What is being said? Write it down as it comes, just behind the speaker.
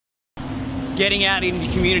getting out in the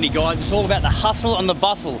community, guys. It's all about the hustle and the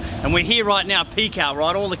bustle. And we're here right now, peak hour,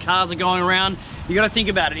 right? All the cars are going around. You got to think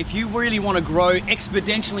about it. If you really want to grow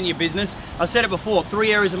exponentially in your business, I've said it before,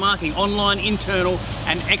 3 areas of marketing: online, internal,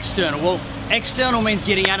 and external. Well, external means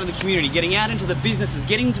getting out in the community, getting out into the businesses,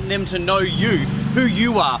 getting them to know you, who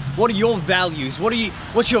you are, what are your values,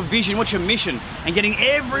 what's your vision, what's your mission, and getting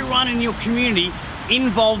everyone in your community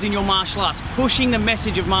involved in your martial arts, pushing the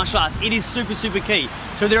message of martial arts. It is super, super key.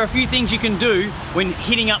 So there are a few things you can do when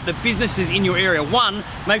hitting up the businesses in your area. One,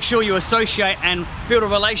 make sure you associate and build a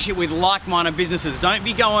relationship with like-minded businesses. Don't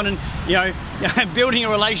be going and, you know, building a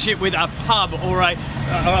relationship with a pub or a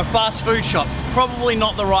fast food shop. Probably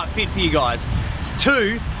not the right fit for you guys.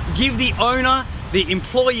 Two, give the owner, the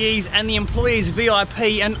employees and the employees VIP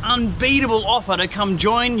an unbeatable offer to come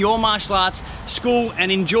join your martial arts school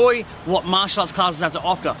and enjoy what martial arts classes have to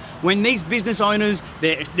offer. When these business owners,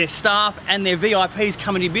 their staff and their VIPs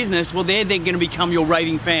come into your business, well, they're going to become your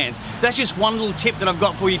raving fans. That's just one little tip that I've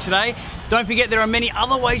got for you today. Don't forget, there are many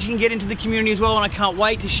other ways you can get into the community as well, and I can't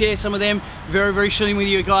wait to share some of them very, very soon with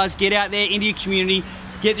you guys. Get out there into your community,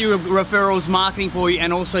 get your referrals, marketing for you,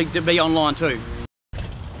 and also to be online too.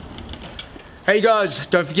 Hey guys,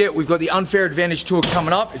 don't forget we've got the Unfair Advantage Tour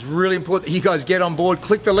coming up. It's really important that you guys get on board,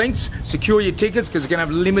 click the links, secure your tickets because we're going to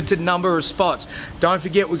have a limited number of spots. Don't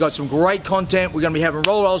forget we've got some great content. We're going to be having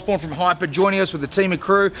Roller Osborne from Hyper joining us with the team and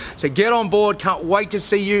crew. So get on board, can't wait to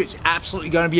see you. It's absolutely going to be